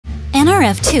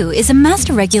NRF2 is a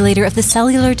master regulator of the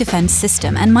cellular defense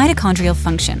system and mitochondrial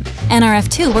function.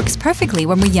 NRF2 works perfectly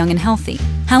when we're young and healthy.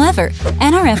 However,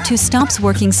 NRF2 stops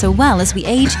working so well as we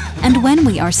age and when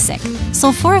we are sick.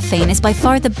 Sulforaphane is by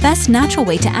far the best natural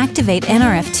way to activate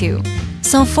NRF2.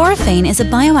 Sulforaphane is a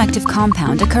bioactive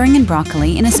compound occurring in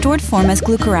broccoli in a stored form as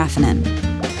glucoraphanin.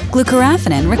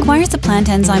 Glucoraphanin requires the plant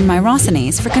enzyme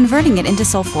myrosinase for converting it into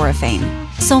sulforaphane.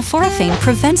 Sulforaphane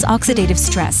prevents oxidative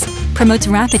stress, promotes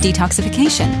rapid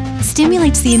detoxification,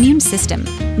 stimulates the immune system,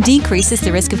 decreases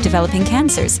the risk of developing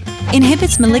cancers,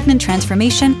 inhibits malignant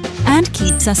transformation, and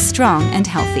keeps us strong and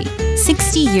healthy.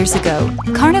 60 years ago,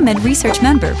 Carnomed research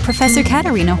member Professor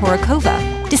Katerina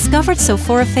Horakova discovered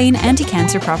sulforaphane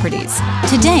anti-cancer properties.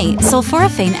 Today,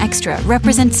 Sulforaphane Extra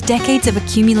represents decades of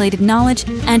accumulated knowledge,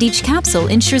 and each capsule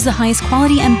ensures the highest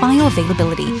quality and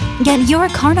bioavailability. Get your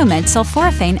Carnomed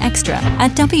Sulforaphane Extra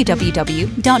at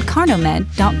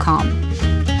www.carnomed.com.